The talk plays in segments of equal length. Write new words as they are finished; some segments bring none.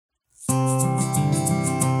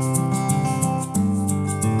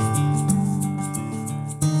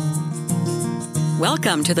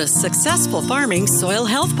Welcome to the Successful Farming Soil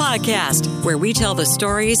Health Podcast, where we tell the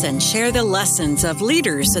stories and share the lessons of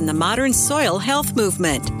leaders in the modern soil health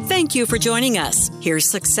movement. Thank you for joining us. Here's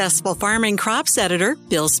Successful Farming Crops Editor,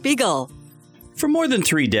 Bill Spiegel. For more than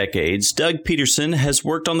 3 decades, Doug Peterson has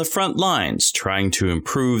worked on the front lines, trying to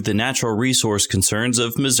improve the natural resource concerns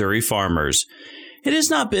of Missouri farmers. It has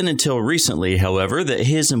not been until recently, however, that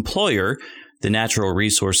his employer, the Natural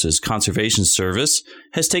Resources Conservation Service,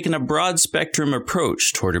 has taken a broad spectrum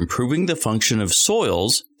approach toward improving the function of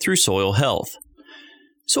soils through soil health.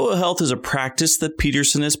 Soil health is a practice that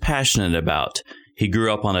Peterson is passionate about. He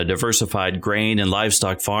grew up on a diversified grain and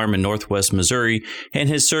livestock farm in northwest Missouri and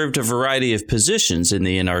has served a variety of positions in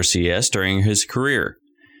the NRCS during his career.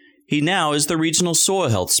 He now is the Regional Soil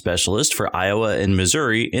Health Specialist for Iowa and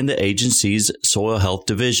Missouri in the agency's Soil Health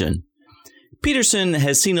Division. Peterson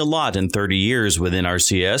has seen a lot in 30 years with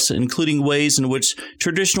NRCS, including ways in which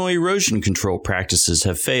traditional erosion control practices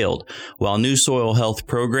have failed, while new soil health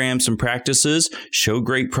programs and practices show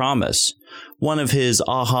great promise. One of his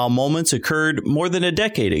aha moments occurred more than a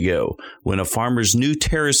decade ago, when a farmer's new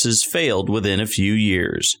terraces failed within a few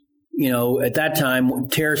years. You know, at that time,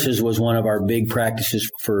 terraces was one of our big practices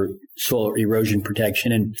for soil erosion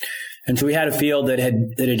protection. And so we had a field that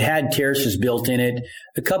had terraces built in it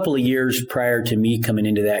a couple of years prior to me coming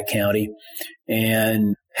into that county,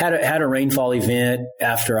 and had a rainfall event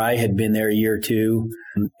after I had been there a year or two,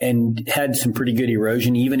 and had some pretty good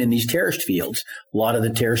erosion even in these terraced fields. A lot of the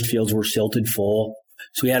terraced fields were silted full,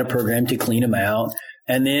 so we had a program to clean them out.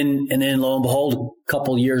 And then lo and behold, a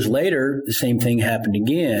couple of years later, the same thing happened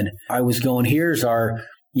again. I was going, here's our,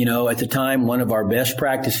 at the time, one of our best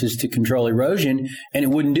practices to control erosion, and it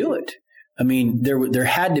wouldn't do it. I mean, there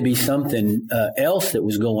had to be something else that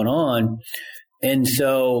was going on. And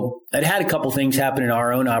so I'd had a couple things happen in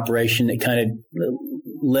our own operation that kind of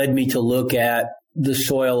led me to look at the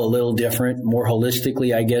soil a little different, more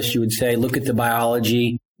holistically, I guess you would say, look at the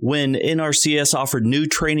biology. When NRCS offered new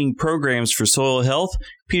training programs for soil health,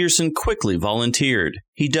 Peterson quickly volunteered.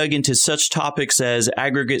 He dug into such topics as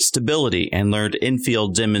aggregate stability and learned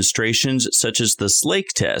in-field demonstrations such as the Slake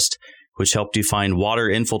test, which helped define water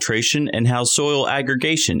infiltration and how soil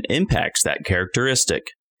aggregation impacts that characteristic.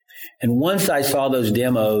 And once I saw those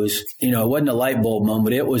demos, it wasn't a light bulb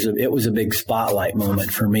moment. It was a big spotlight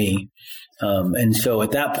moment for me. And so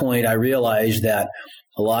at that point, I realized that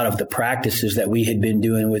a lot of the practices that we had been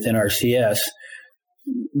doing within NRCS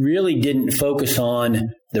really didn't focus on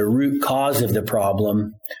the root cause of the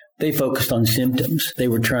problem. They focused on symptoms. They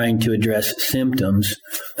were trying to address symptoms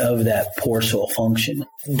of that poor soil function.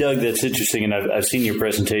 Doug, that's interesting, and I've seen your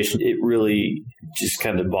presentation. It really just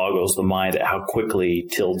kind of boggles the mind at how quickly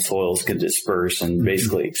tilled soils can disperse and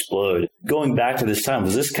basically explode. Going back to this time,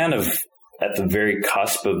 was this kind of at the very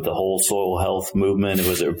cusp of the whole soil health movement?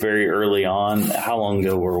 Was it very early on? How long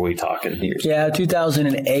ago were we talking here? Yeah,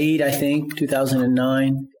 2008, I think,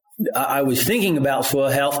 2009. I was thinking about soil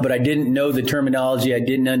health, but I didn't know the terminology. I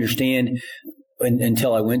didn't understand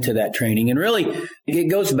until I went to that training. And really, it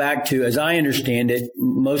goes back to, as I understand it,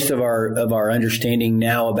 most of our understanding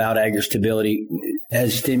now about agri-stability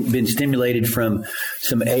has been stimulated from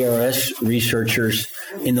some ARS researchers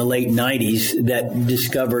in the late 90s that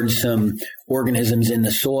discovered some organisms in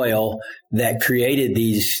the soil that created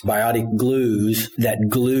these biotic glues that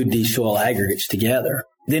glued these soil aggregates together.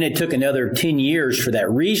 Then it took another 10 years for that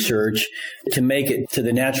research to make it to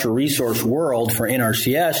the natural resource world for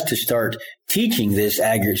NRCS to start teaching this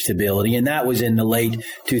aggregate stability. And that was in the late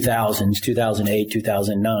 2000s, 2008,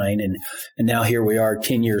 2009. And now here we are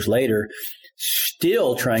 10 years later,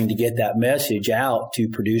 still trying to get that message out to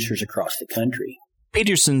producers across the country.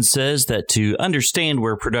 Peterson says that to understand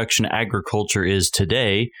where production agriculture is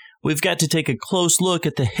today, we've got to take a close look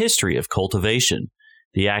at the history of cultivation.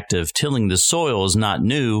 The act of tilling the soil is not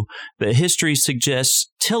new, but history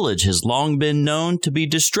suggests tillage has long been known to be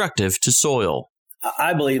destructive to soil.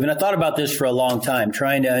 I believe, and I thought about this for a long time,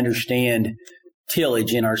 trying to understand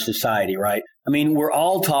tillage in our society, right? I mean, we're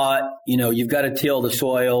all taught, you've got to till the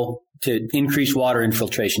soil to increase water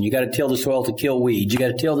infiltration. You got to till the soil to kill weeds. You got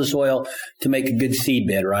to till the soil to make a good seed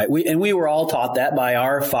bed, right? We were all taught that by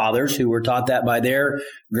our fathers, who were taught that by their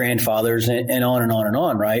grandfathers, and on and on and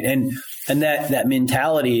on, right? And that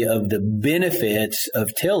mentality of the benefits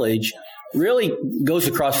of tillage really goes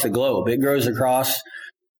across the globe. It goes across,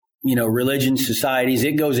 religions, societies.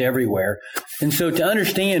 It goes everywhere. And so to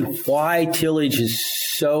understand why tillage is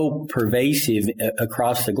so pervasive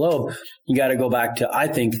across the globe, you got to go back to, I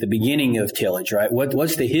think, the beginning of tillage, right?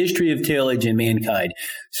 What's the history of tillage in mankind?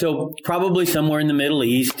 So probably somewhere in the Middle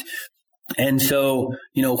East, And so,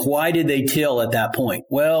 why did they till at that point?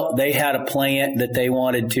 Well, they had a plant that they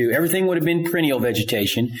wanted to, everything would have been perennial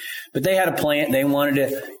vegetation, but they had a plant, they wanted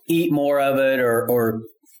to eat more of it or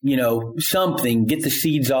something, get the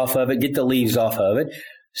seeds off of it, get the leaves off of it.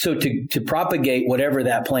 So to propagate whatever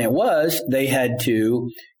that plant was, they had to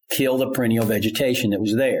kill the perennial vegetation that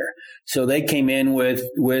was there. So they came in with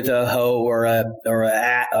a hoe or a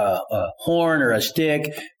horn or a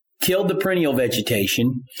stick, killed the perennial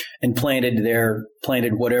vegetation, and planted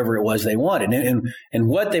whatever it was they wanted. And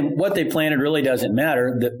what they planted really doesn't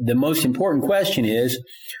matter. The most important question is,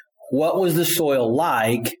 what was the soil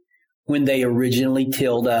like when they originally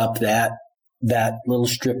tilled up that little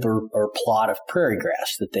strip or plot of prairie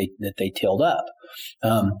grass that they tilled up?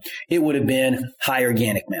 It would have been high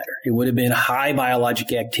organic matter. It would have been high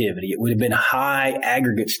biologic activity. It would have been high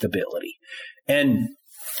aggregate stability. And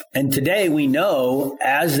today we know,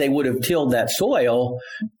 as they would have tilled that soil,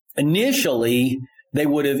 initially they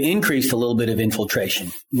would have increased a little bit of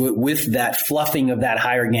infiltration with that fluffing of that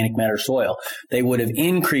high organic matter soil. They would have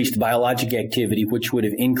increased biologic activity, which would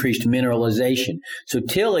have increased mineralization. So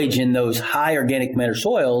tillage in those high organic matter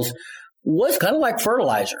soils was kind of like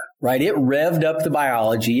fertilizer, right? It revved up the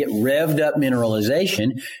biology, it revved up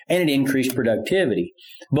mineralization, and it increased productivity.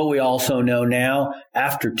 But we also know now,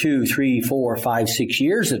 after 2, 3, 4, 5, 6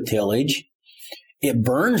 years of tillage, it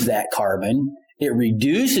burns that carbon, it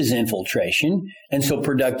reduces infiltration, and so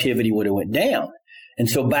productivity would have went down. And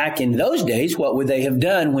so back in those days, what would they have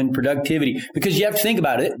done when productivity, because you have to think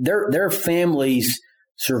about it, their family's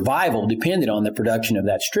survival depended on the production of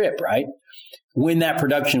that strip, right? When that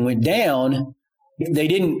production went down, they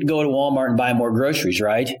didn't go to Walmart and buy more groceries,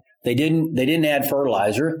 right? They didn't add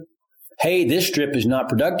fertilizer. Hey, this strip is not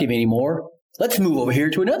productive anymore. Let's move over here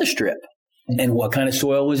to another strip. And what kind of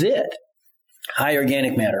soil was it? High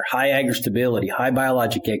organic matter, high aggregate stability, high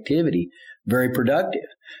biologic activity, very productive.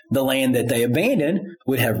 The land that they abandoned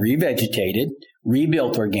would have revegetated,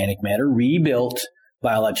 rebuilt organic matter, rebuilt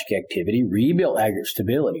biologic activity, rebuilt aggregate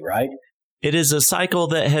stability, right? It is a cycle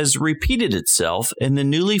that has repeated itself in the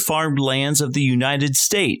newly farmed lands of the United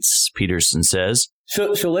States, Peterson says.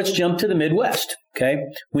 So let's jump to the Midwest, okay?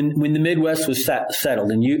 When the Midwest was settled,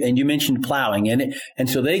 and you mentioned plowing, and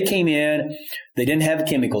so they came in, they didn't have the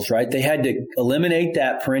chemicals, right? They had to eliminate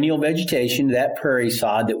that perennial vegetation, that prairie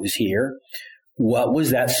sod that was here. What was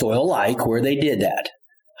that soil like where they did that?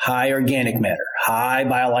 High organic matter, high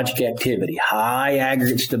biologic activity, high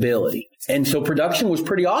aggregate stability. And so production was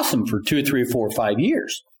pretty awesome for 2, 3, 4, 5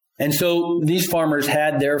 years. And so these farmers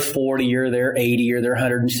had their 40 or their 80 or their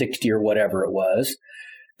 160 or whatever it was.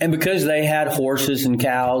 And because they had horses and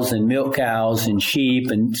cows and milk cows and sheep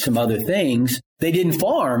and some other things, they didn't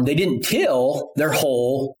farm. They didn't till their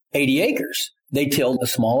whole 80 acres. They tilled a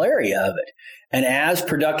small area of it. And as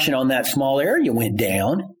production on that small area went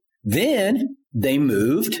down, then they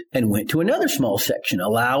moved and went to another small section,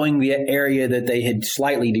 allowing the area that they had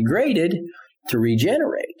slightly degraded to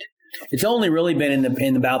regenerate. It's only really been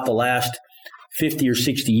in about the last 50 or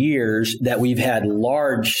 60 years that we've had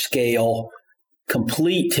large scale,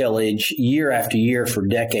 complete tillage year after year for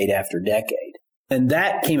decade after decade. And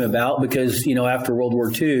that came about because, after World War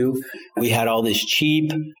II, we had all this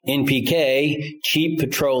cheap NPK, cheap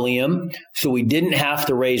petroleum, so we didn't have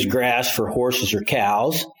to raise grass for horses or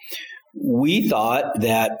cows. We thought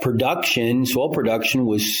that soil production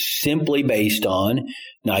was simply based on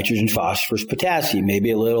nitrogen, phosphorus, potassium,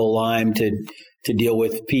 maybe a little lime to deal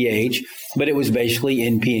with pH, but it was basically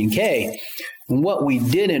NP and K. And what we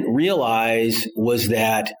didn't realize was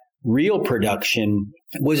that real production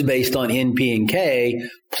was based on NP and K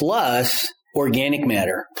plus organic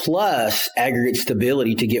matter, plus aggregate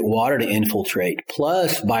stability to get water to infiltrate,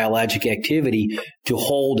 plus biologic activity to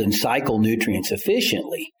hold and cycle nutrients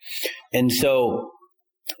efficiently. And so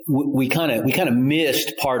we kind of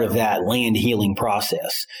missed part of that land healing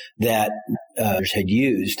process that had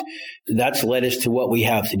used. That's led us to what we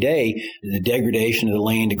have today: the degradation of the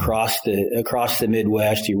land across the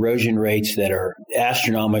Midwest, erosion rates that are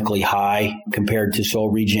astronomically high compared to soil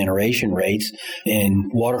regeneration rates,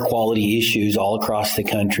 and water quality issues all across the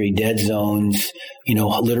country, dead zones,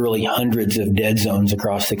 literally hundreds of dead zones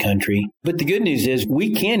across the country. But the good news is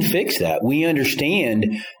we can fix that. We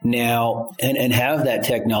understand now and have that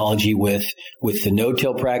technology with the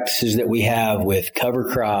no-till practices that we have, with cover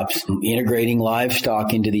crops, integrating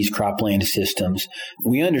livestock into these cropland systems.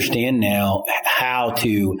 We understand now how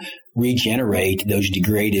to regenerate those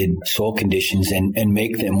degraded soil conditions and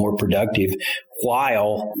make them more productive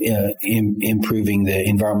while improving the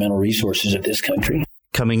environmental resources of this country.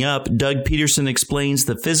 Coming up, Doug Peterson explains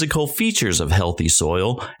the physical features of healthy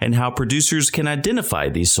soil and how producers can identify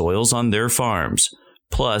these soils on their farms.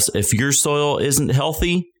 Plus, if your soil isn't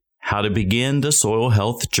healthy, how to begin the soil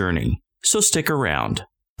health journey. So stick around.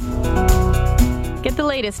 Get the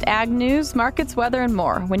latest ag news, markets, weather, and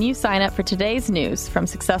more when you sign up for today's news from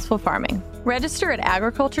Successful Farming. Register at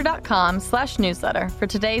agriculture.com/newsletter for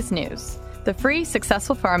today's news, the free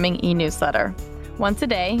Successful Farming e-newsletter. Once a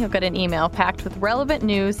day, you'll get an email packed with relevant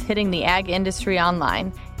news hitting the ag industry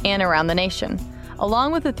online and around the nation,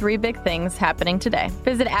 along with the 3 big things happening today.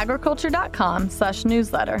 Visit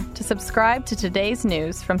agriculture.com/newsletter to subscribe to today's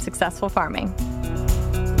news from Successful Farming.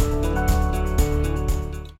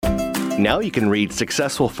 Now you can read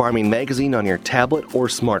Successful Farming magazine on your tablet or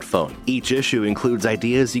smartphone. Each issue includes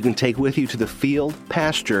ideas you can take with you to the field,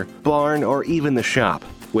 pasture, barn, or even the shop.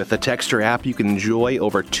 With the Texture app, you can enjoy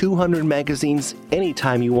over 200 magazines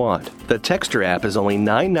anytime you want. The Texture app is only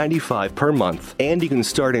 $9.95 per month, and you can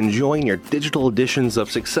start enjoying your digital editions of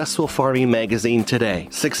Successful Farming magazine today.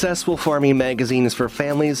 Successful Farming magazine is for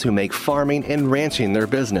families who make farming and ranching their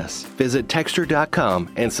business. Visit Texture.com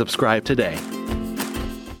and subscribe today.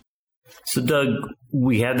 So, Doug,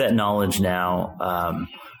 we have that knowledge now,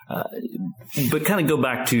 but kind of go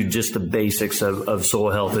back to just the basics of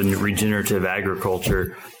soil health and regenerative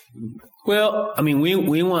agriculture. Well, I mean,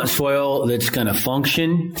 we want soil that's going to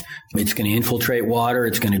function. It's going to infiltrate water.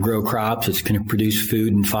 It's going to grow crops. It's going to produce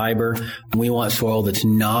food and fiber. We want soil that's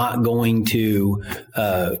not going to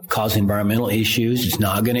cause environmental issues. It's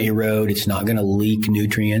not going to erode. It's not going to leak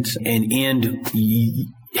nutrients and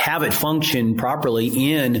have it function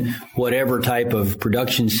properly in whatever type of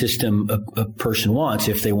production system a person wants.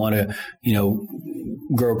 If they want to,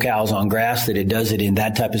 grow cows on grass, that it does it in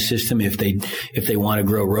that type of system. If they want to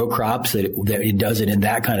grow row crops, that it does it in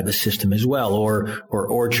that kind of a system as well, or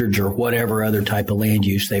orchards or whatever other type of land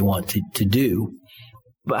use they want to do.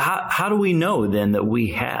 But how do we know then that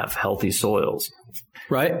we have healthy soils?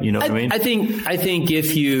 Right. You know what I mean? I think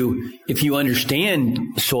if you understand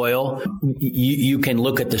soil, you can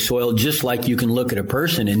look at the soil just like you can look at a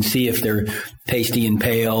person and see if they're pasty and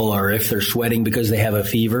pale or if they're sweating because they have a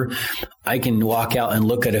fever. I can walk out and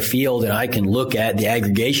look at a field and I can look at the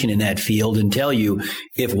aggregation in that field and tell you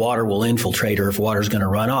if water will infiltrate or if water's going to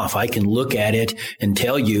run off. I can look at it and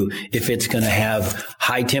tell you if it's going to have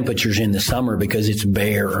high temperatures in the summer because it's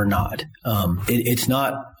bare or not. It's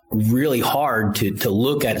not really hard to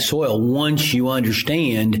look at soil once you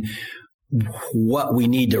understand what we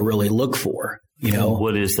need to really look for.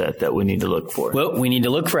 What is that we need to look for? Well, we need to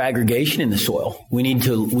look for aggregation in the soil. We need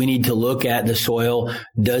to look at the soil.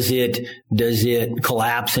 Does it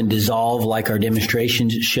collapse and dissolve like our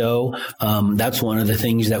demonstrations show? That's one of the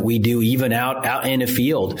things that we do even out in a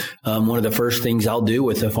field. One of the first things I'll do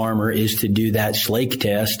with a farmer is to do that slake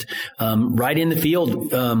test, right in the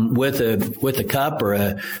field, with a cup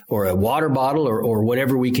or a water bottle or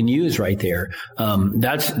whatever we can use right there.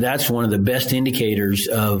 That's one of the best indicators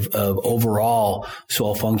of overall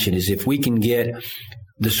soil function is if we can get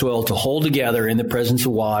the soil to hold together in the presence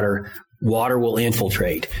of water, water will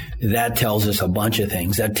infiltrate. That tells us a bunch of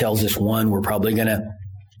things. That tells us, one, we're going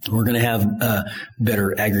to have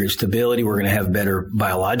better aggregate stability. We're going to have better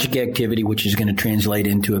biologic activity, which is going to translate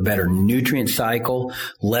into a better nutrient cycle.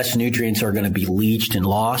 Less nutrients are going to be leached and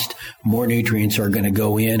lost. More nutrients are going to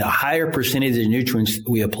go in. A higher percentage of the nutrients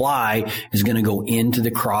we apply is going to go into the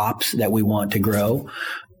crops that we want to grow.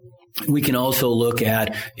 We can also look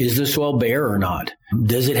at, is the soil bare or not?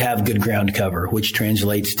 Does it have good ground cover, which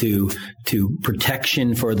translates to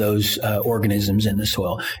protection for those organisms in the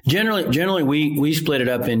soil? Generally, we split it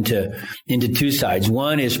up into 2 sides.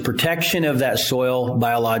 One is protection of that soil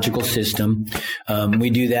biological system. We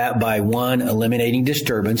do that by 1, eliminating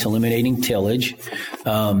disturbance, eliminating tillage.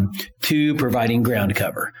 2, providing ground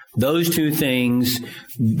cover. Those 2 things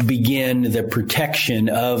begin the protection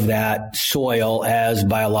of that soil as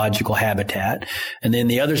biological habitat. And then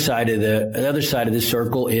the other side of the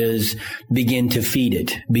circle is begin to feed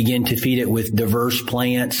it with diverse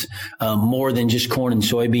plants, more than just corn and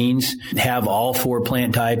soybeans. Have all 4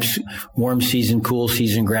 plant types: warm season, cool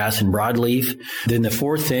season, grass, and broadleaf. Then the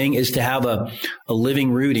 4th thing is to have a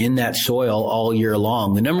living root in that soil all year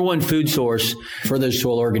long. The number 1 food source for those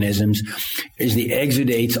soil organisms is the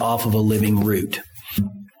exudates off of a living root.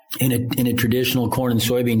 In a traditional corn and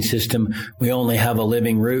soybean system, we only have a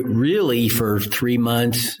living root really for 3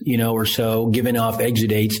 months, or so, giving off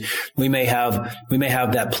exudates. We may have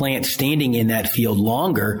that plant standing in that field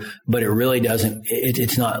longer, but it really doesn't.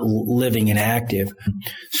 It's not living and active.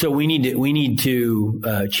 So we need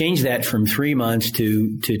to change that from 3 months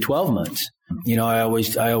to 12 months. I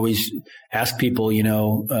always ask people,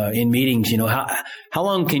 in meetings, how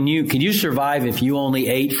long can you survive if you only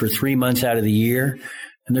ate for 3 months out of the year?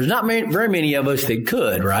 And there's not very many of us that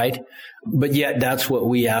could, right? But yet that's what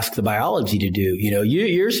we ask the biology to do.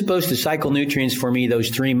 You're supposed to cycle nutrients for me those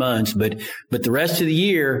 3 months, but the rest of the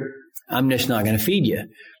year, I'm just not going to feed you. It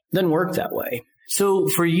doesn't work that way. So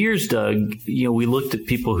for years, Doug, we looked at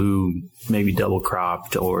people who maybe double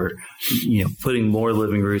cropped or, putting more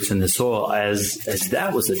living roots in the soil as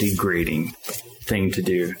that was a degrading thing to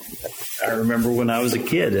do. I remember when I was a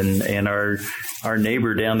kid and our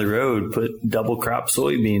neighbor down the road put double crop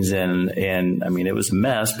soybeans in, and I mean, it was a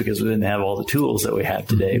mess because we didn't have all the tools that we have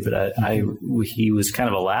today, but he was kind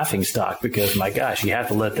of a laughing stock because, my gosh, you have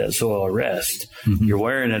to let that soil rest. Mm-hmm. You're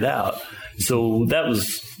wearing it out. So that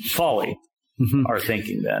was folly. Mm-hmm. Our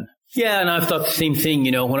thinking then. Yeah, and I've thought the same thing.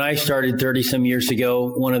 When I started 30 some years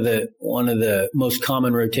ago, one of the most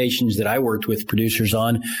common rotations that I worked with producers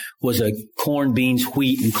on was a corn, beans,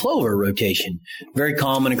 wheat, and clover rotation. Very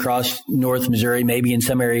common across North Missouri. Maybe in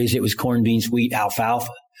some areas it was corn, beans, wheat,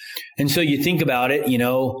 alfalfa. And so you think about it,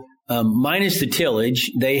 minus the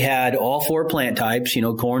tillage, they had all 4 plant types.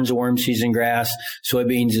 Corn's a warm season grass,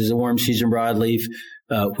 soybeans is a warm season broadleaf.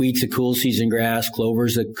 Wheat's a cool season grass,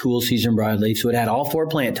 clover's a cool season broadleaf. So it had all 4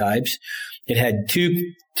 plant types. It had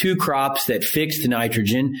two crops that fixed the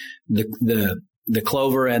nitrogen. The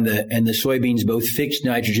clover and the soybeans both fixed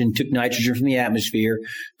nitrogen, took nitrogen from the atmosphere,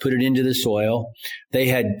 put it into the soil. They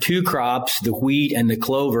had 2 crops, the wheat and the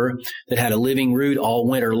clover, that had a living root all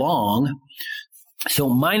winter long. So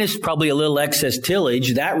minus probably a little excess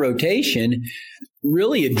tillage, that rotation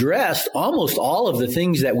really addressed almost all of the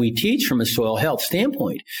things that we teach from a soil health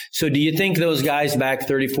standpoint. So do you think those guys back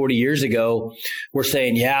 30, 40 years ago were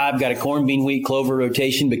saying, yeah, I've got a corn, bean, wheat, clover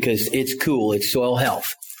rotation because it's cool, it's soil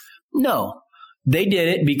health? No, they did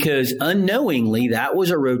it because unknowingly that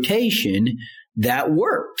was a rotation that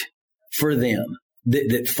worked for them.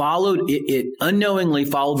 That followed, it unknowingly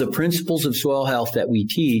followed the principles of soil health that we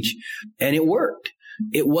teach, and it worked.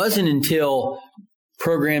 It wasn't until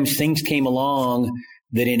things came along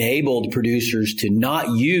that enabled producers to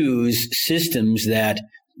not use systems that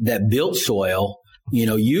built soil,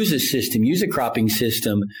 use a cropping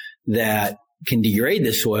system that can degrade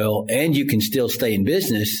the soil and you can still stay in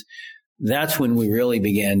business. That's when we really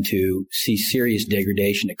began to see serious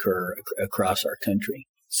degradation occur across our country.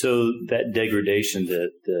 So that degradation,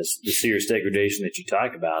 the serious degradation that you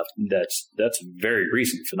talk about, that's a very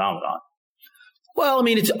recent phenomenon. Well, I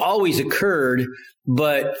mean, it's always occurred,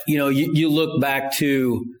 but, you look back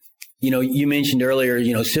to, you mentioned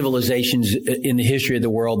earlier, civilizations in the history of the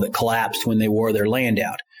world that collapsed when they wore their land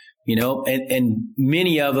out, and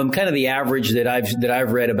many of them, kind of the average that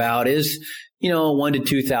I've read about is, 1,000 to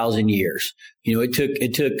 2,000 years.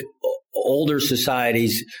 It took older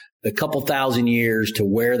societies a couple thousand years to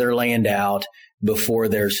wear their land out before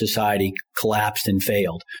their society collapsed and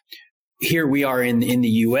failed. Here we are in the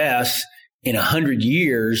U.S. In 100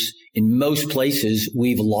 years, in most places,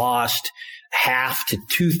 we've lost half to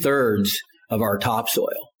 2/3 of our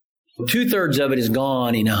topsoil. 2/3 of it is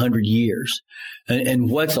gone in 100 years.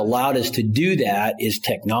 And what's allowed us to do that is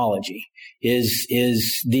technology,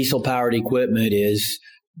 is diesel-powered equipment, is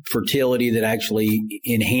fertility that actually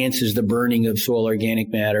enhances the burning of soil organic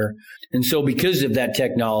matter. And so because of that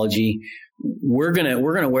technology, we're going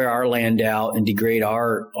to wear our land out and degrade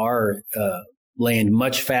our land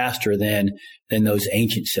much faster than those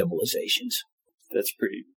ancient civilizations. That's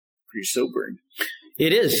pretty sobering.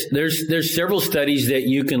 It is. There's several studies that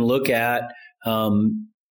you can look at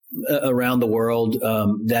around the world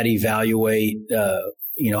that evaluate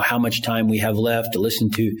how much time we have left. To listen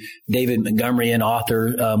to David Montgomery, an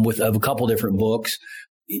author of a couple different books.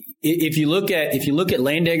 If you look at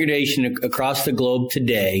land degradation across the globe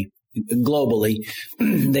today, globally,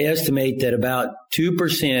 they estimate that about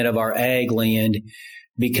 2% of our ag land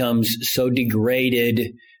becomes so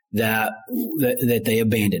degraded that they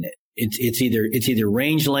abandon it. It's either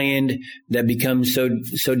rangeland that becomes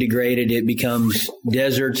so degraded it becomes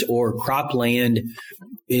deserts, or cropland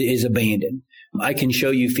is abandoned. I can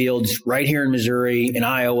show you fields right here in Missouri and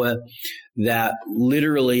Iowa that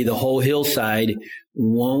literally the whole hillside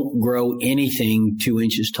won't grow anything 2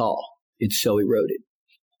 inches tall. It's so eroded.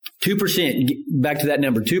 2%, back to that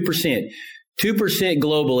number, 2%. 2%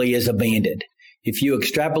 globally is abandoned. If you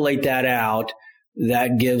extrapolate that out,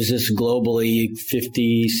 that gives us globally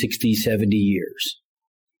 50, 60, 70 years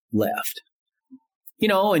left.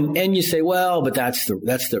 And you say, well, but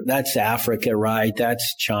that's Africa, right?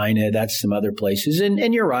 That's China, that's some other places.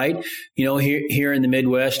 And you're right. Here in the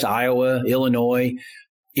Midwest, Iowa, Illinois,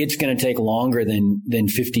 it's going to take longer than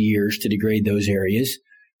 50 years to degrade those areas.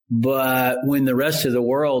 But when the rest of the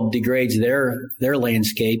world degrades their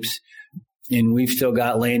landscapes, and we've still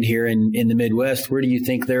got land here in the Midwest, where do you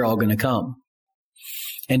think they're all going to come?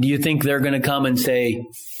 And do you think they're going to come and say,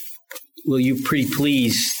 will you pretty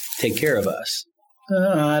please take care of us?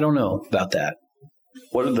 I don't know about that.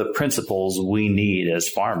 What are the principles we need as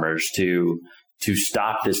farmers to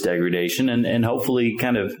stop this degradation and hopefully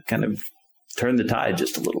kind of turn the tide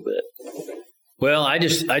just a little bit? Well, I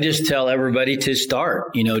just tell everybody to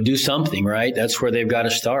start, do something, right? That's where they've got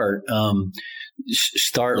to start.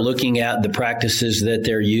 Start looking at the practices that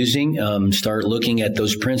they're using. Start looking at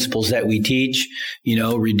those principles that we teach,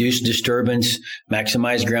 reduce disturbance,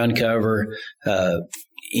 maximize ground cover,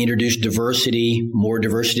 introduce diversity, more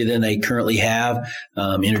diversity than they currently have,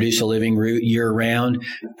 introduce a living root year round,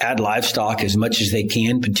 add livestock as much as they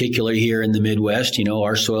can, particularly here in the Midwest.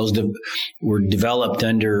 Our soils were developed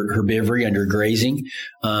under herbivory, under grazing.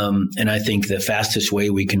 And I think the fastest way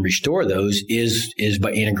we can restore those is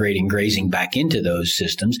by integrating grazing back into those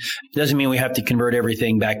systems. Doesn't mean we have to convert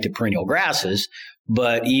everything back to perennial grasses,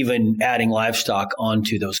 but even adding livestock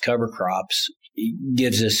onto those cover crops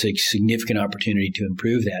gives us a significant opportunity to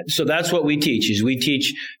improve that. So that's what we teach,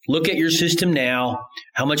 look at your system now.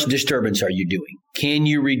 How much disturbance are you doing? Can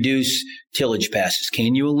you reduce tillage passes?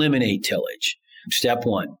 Can you eliminate tillage? Step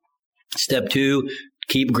one. Step two,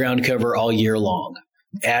 keep ground cover all year long.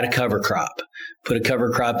 Add a cover crop. Put a cover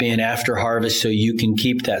crop in after harvest so you can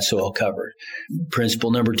keep that soil covered.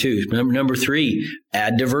 Principle number two. Number three,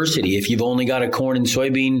 add diversity. If you've only got a corn and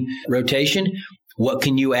soybean rotation, what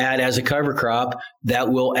can you add as a cover crop that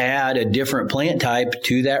will add a different plant type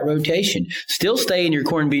to that rotation? Still stay in your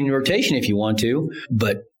corn and bean rotation if you want to,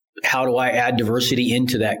 but how do I add diversity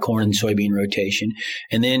into that corn and soybean rotation?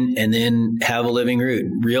 And then have a living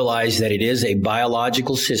root. Realize that it is a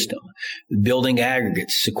biological system. Building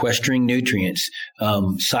aggregates, sequestering nutrients,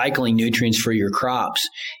 cycling nutrients for your crops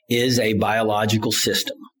is a biological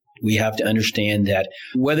system. We have to understand that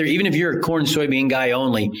even if you're a corn and soybean guy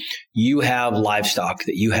only, you have livestock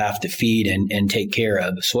that you have to feed and take care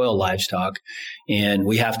of, soil livestock. And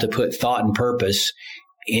we have to put thought and purpose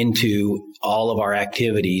into all of our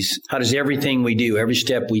activities. How does everything we do, every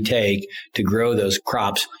step we take to grow those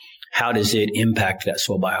crops, how does it impact that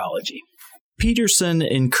soil biology? Peterson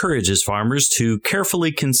encourages farmers to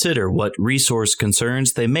carefully consider what resource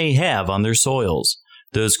concerns they may have on their soils.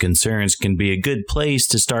 Those concerns can be a good place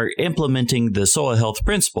to start implementing the soil health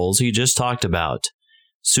principles he just talked about.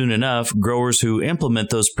 Soon enough, growers who implement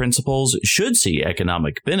those principles should see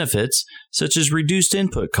economic benefits, such as reduced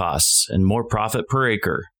input costs and more profit per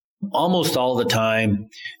acre. Almost all the time,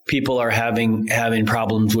 people are having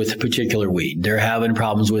problems with a particular weed. They're having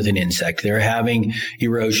problems with an insect. They're having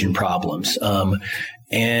erosion problems.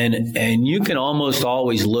 And you can almost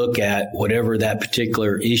always look at whatever that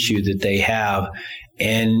particular issue that they have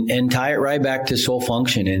and tie it right back to soil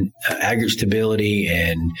function and aggregate stability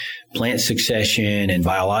and plant succession and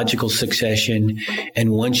biological succession.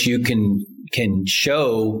 And once you can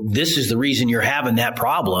show this is the reason you're having that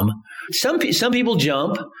problem, some people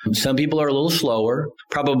jump, some people are a little slower.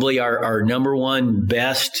 Probably our number one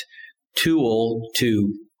best tool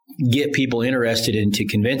to get people interested and to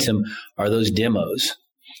convince them are those demos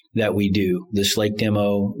that we do, the slake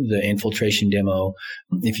demo, the infiltration demo.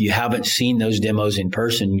 If you haven't seen those demos in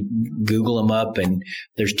person, Google them up, and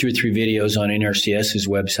there's 2 or 3 videos on NRCS's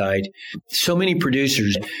website. So many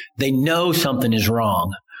producers, they know something is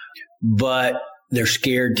wrong, but they're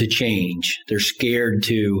scared to change. They're scared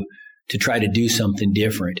to try to do something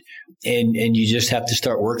different. And you just have to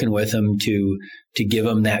start working with them to give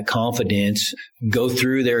them that confidence, go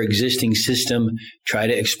through their existing system, try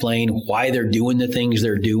to explain why they're doing the things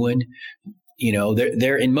they're doing.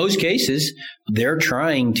 They're in most cases, they're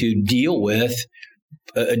trying to deal with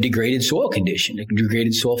a degraded soil condition, a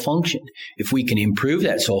degraded soil function. If we can improve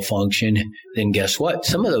that soil function, then guess what?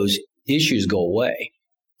 Some of those issues go away.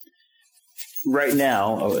 Right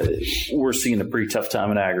now, we're seeing a pretty tough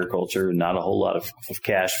time in agriculture, not a whole lot of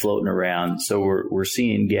cash floating around. So we're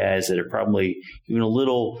seeing guys that are probably even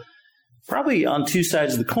probably on 2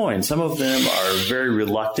 sides of the coin. Some of them are very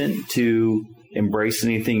reluctant to embrace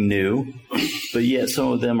anything new, but yet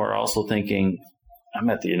some of them are also thinking,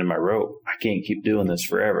 I'm at the end of my rope. I can't keep doing this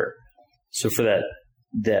forever. So for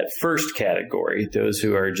that first category, those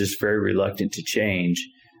who are just very reluctant to change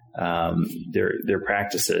their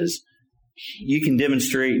practices, you can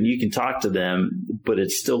demonstrate and you can talk to them, but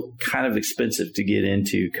it's still kind of expensive to get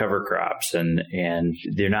into cover crops, and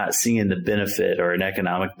they're not seeing the benefit or an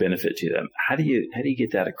economic benefit to them. How do you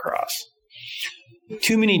get that across?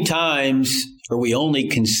 Too many times, or we only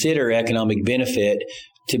consider economic benefit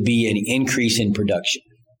to be an increase in production.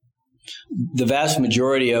 The vast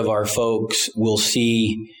majority of our folks will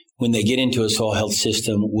see, when they get into a soil health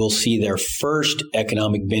system, will see their first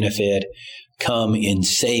economic benefit come in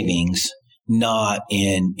savings, not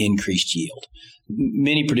in increased yield.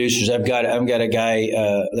 Many producers, I've got a guy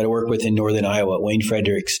that I work with in northern Iowa, Wayne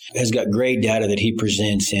Fredericks, has got great data that he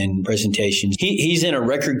presents in presentations. He's in a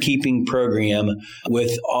record-keeping program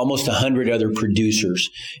with almost 100 other producers,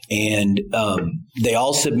 and they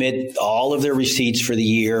all submit all of their receipts for the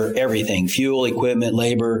year, everything, fuel, equipment,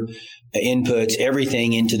 labor, inputs,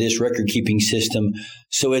 everything into this record-keeping system.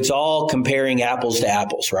 So it's all comparing apples to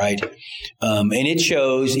apples, right? And it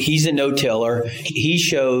shows, he's a no-tiller. He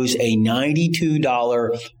shows a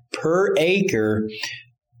 $92 per acre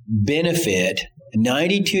benefit,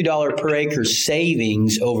 $92 per acre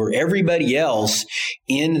savings over everybody else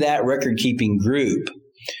in that record-keeping group.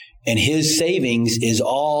 And his savings is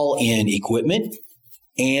all in equipment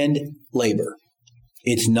and labor.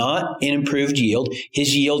 It's not an improved yield.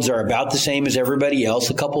 His yields are about the same as everybody else,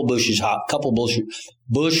 a couple bushels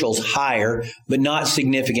higher, but not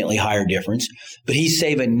significantly higher difference. But he's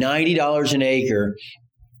saving $90 an acre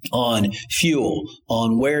on fuel,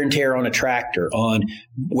 on wear and tear on a tractor, on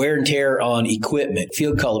wear and tear on equipment,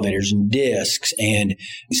 field cultivators and discs, and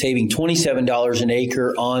saving $27 an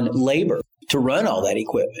acre on labor to run all that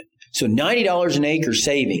equipment. So $90 an acre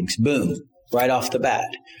savings, boom, right off the bat.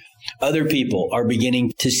 Other people are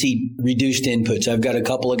beginning to see reduced inputs. I've got a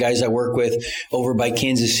couple of guys I work with over by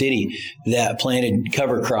Kansas City that planted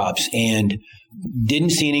cover crops and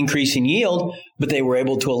didn't see an increase in yield, but they were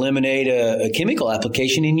able to eliminate a chemical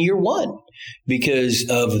application in year one because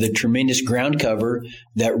of the tremendous ground cover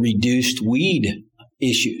that reduced weed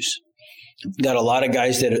issues. Got a lot of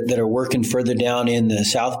guys that are working further down in the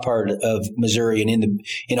south part of Missouri and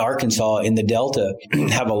in Arkansas in the Delta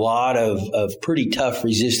have a lot of pretty tough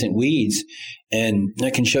resistant weeds. And I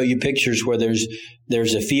can show you pictures where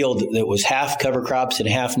there's a field that was half cover crops and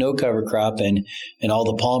half no cover crop, and all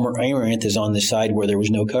the Palmer amaranth is on the side where there was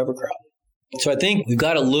no cover crop. So I think we've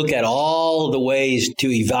got to look at all of the ways to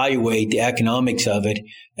evaluate the economics of it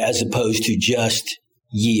as opposed to just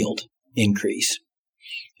yield increase.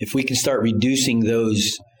 If we can start reducing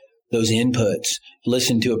those inputs,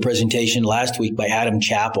 listened to a presentation last week by Adam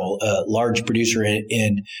Chappell, a large producer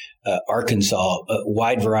in Arkansas, a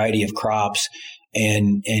wide variety of crops,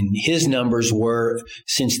 and his numbers were,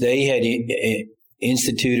 since they had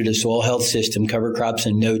instituted a soil health system, cover crops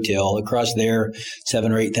and no-till across their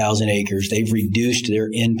 7,000 or 8,000 acres, they've reduced their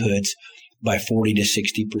inputs by 40 to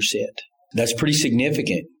 60%. That's pretty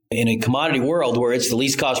significant in a commodity world where it's the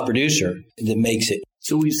least cost producer that makes it.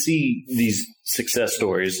 So we see these success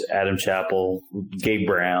stories, Adam Chappell, Gabe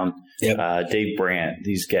Brown, Dave Brandt,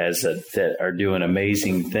 these guys that are doing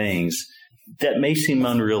amazing things that may seem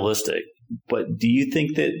unrealistic. But do you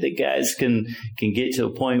think that the guys can get to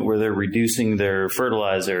a point where they're reducing their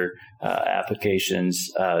fertilizer applications?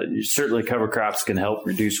 Certainly cover crops can help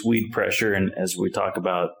reduce weed pressure. And as we talk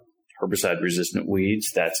about herbicide-resistant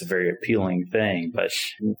weeds, that's a very appealing thing. But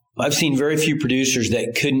I've seen very few producers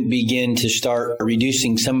that couldn't begin to start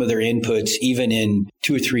reducing some of their inputs even in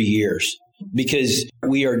 2 or 3 years, because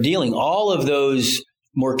we are dealing all of those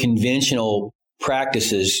more conventional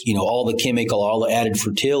practices, all the chemical, all the added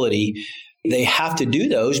fertility. They have to do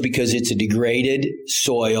those because it's a degraded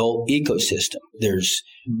soil ecosystem. There's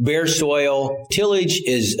bare soil. Tillage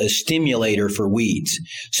is a stimulator for weeds.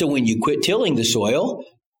 So when you quit tilling the soil,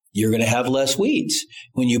 you're going to have less weeds.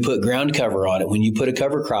 When you put ground cover on it, when you put a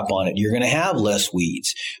cover crop on it, you're going to have less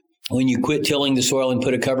weeds. When you quit tilling the soil and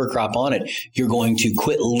put a cover crop on it, you're going to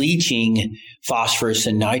quit leaching phosphorus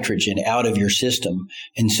and nitrogen out of your system.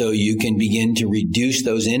 And so you can begin to reduce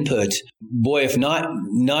those inputs. Boy, if not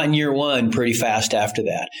in year one, pretty fast after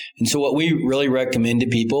that. And so what we really recommend to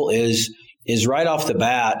people is right off the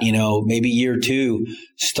bat, maybe year 2,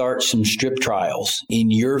 start some strip trials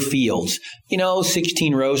in your fields.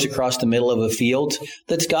 16 rows across the middle of a field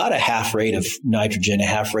that's got a half rate of nitrogen, a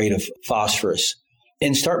half rate of phosphorus.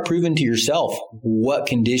 And start proving to yourself what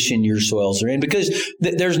condition your soils are in, because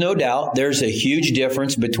there's no doubt there's a huge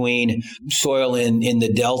difference between soil in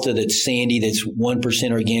the Delta that's sandy, that's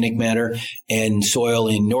 1% organic matter, and soil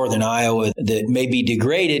in northern Iowa that may be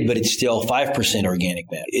degraded, but it's still 5% organic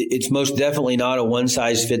matter. It's most definitely not a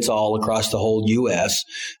one-size-fits-all across the whole U.S.,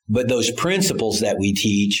 but those principles that we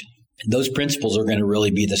teach, those principles are going to really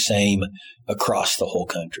be the same across the whole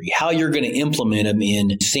country. How you're going to implement them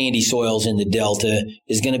in sandy soils in the Delta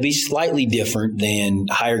is going to be slightly different than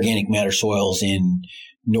high organic matter soils in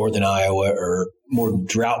northern Iowa or more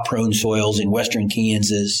drought-prone soils in western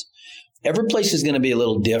Kansas. Every place is going to be a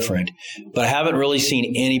little different, but I haven't really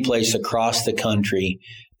seen any place across the country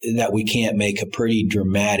that we can't make a pretty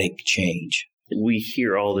dramatic change. We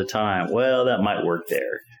hear all the time, well, that might work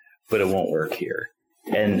there, but it won't work here.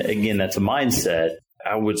 And again, that's a mindset.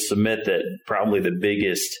 I would submit that probably the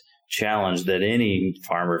biggest challenge that any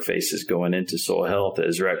farmer faces going into soil health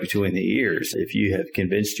is right between the ears. If you have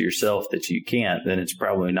convinced yourself that you can't, then it's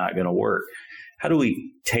probably not going to work. How do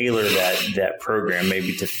we tailor that program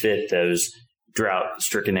maybe to fit those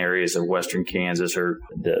drought-stricken areas of western Kansas or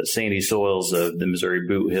the sandy soils of the Missouri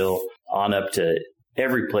Boot Hill on up to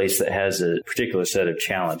every place that has a particular set of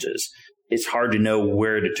challenges? It's hard to know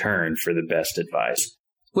where to turn for the best advice.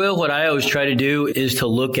 Well, what I always try to do is to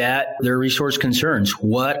look at their resource concerns.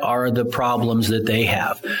 What are the problems that they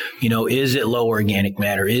have? Is it low organic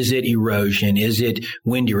matter? Is it erosion? Is it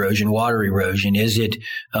wind erosion, water erosion? Is it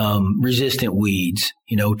resistant weeds?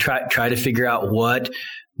 Try to figure out what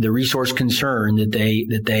the resource concern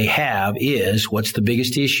that they have is, what's the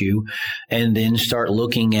biggest issue, and then start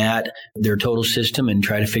looking at their total system and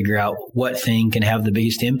try to figure out what thing can have the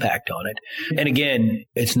biggest impact on it. And again,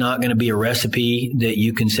 it's not going to be a recipe that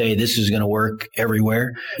you can say this is going to work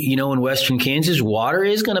everywhere. In western Kansas, water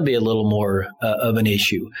is going to be a little more of an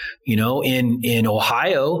issue. In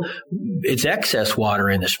Ohio, it's excess water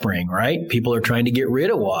in the spring, right? People are trying to get rid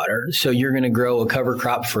of water. So you're going to grow a cover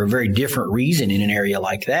crop for a very different reason in an area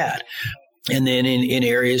like that. And then in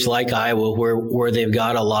areas like Iowa where they've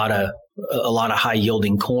got a lot of high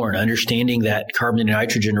yielding corn, understanding that carbon to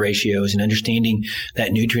nitrogen ratios and understanding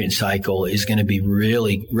that nutrient cycle is going to be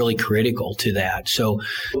really, really critical to that. So,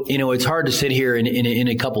 it's hard to sit here in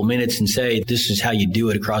a couple minutes and say this is how you do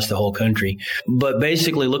it across the whole country. But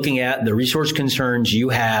basically looking at the resource concerns you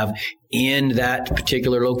have in that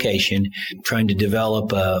particular location, trying to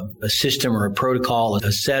develop a system or a protocol,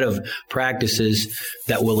 a set of practices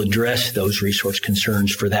that will address those resource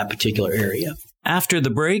concerns for that particular area. After the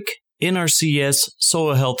break, NRCS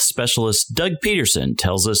Soil Health Specialist Doug Peterson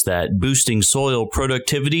tells us that boosting soil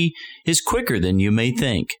productivity is quicker than you may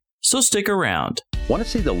think. So stick around. Want to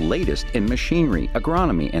see the latest in machinery,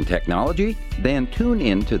 agronomy, and technology? Then tune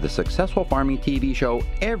in to the Successful Farming TV show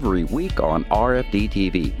every week on RFD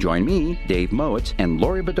TV. Join me, Dave Mowitz, and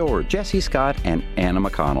Lori Bedore, Jesse Scott, and Anna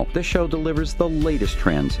McConnell. This show delivers the latest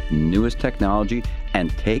trends, newest technology,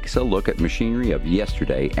 and takes a look at machinery of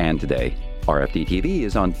yesterday and today. RFD TV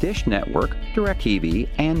is on Dish Network, DirecTV,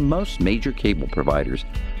 and most major cable providers.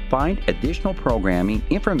 Find additional programming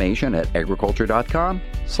information at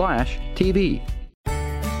agriculture.com/TV.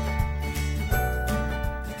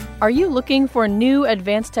 Are you looking for new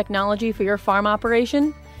advanced technology for your farm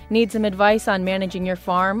operation? Need some advice on managing your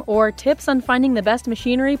farm or tips on finding the best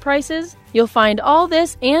machinery prices? You'll find all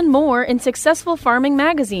this and more in Successful Farming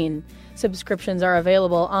Magazine. Subscriptions are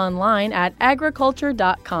available online at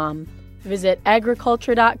agriculture.com. Visit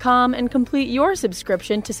agriculture.com and complete your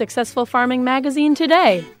subscription to Successful Farming Magazine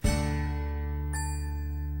today.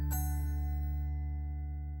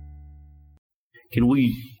 Can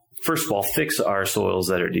we, first of all, fix our soils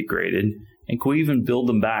that are degraded? And can we even build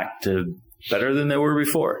them back to better than they were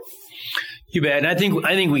before? You bet. And I think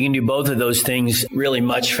we can do both of those things really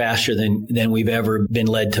much faster than we've ever been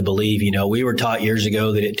led to believe. We were taught years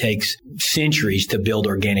ago that it takes centuries to build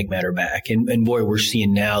organic matter back. And boy, we're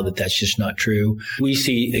seeing now that that's just not true. We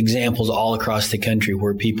see examples all across the country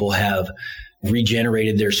where people have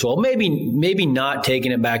regenerated their soil, maybe not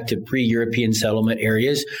taking it back to pre-European settlement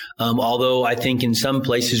areas, although I think in some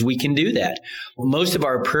places we can do that. Most of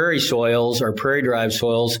our prairie soils, our prairie-derived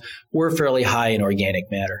soils, were fairly high in organic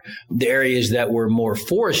matter. The areas that were more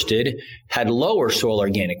forested had lower soil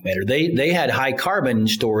organic matter. They had high carbon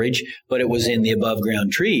storage, but it was in the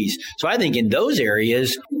above-ground trees. So I think in those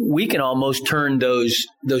areas, we can almost turn those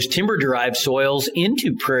timber-derived soils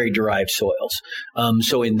into prairie-derived soils.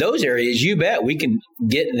 So in those areas, you bet we can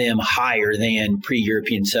get them higher than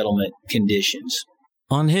pre-European settlement conditions.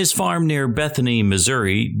 On his farm near Bethany,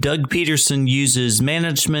 Missouri, Doug Peterson uses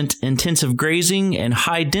management-intensive grazing and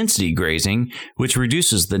high-density grazing, which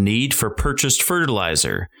reduces the need for purchased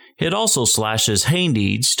fertilizer. It also slashes hay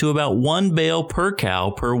needs to about 1 bale per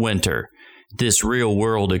cow per winter. This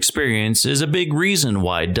real-world experience is a big reason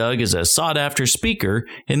why Doug is a sought-after speaker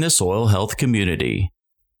in the soil health community.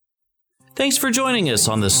 Thanks for joining us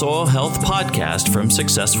on the Soil Health Podcast from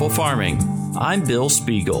Successful Farming. I'm Bill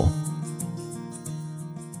Spiegel.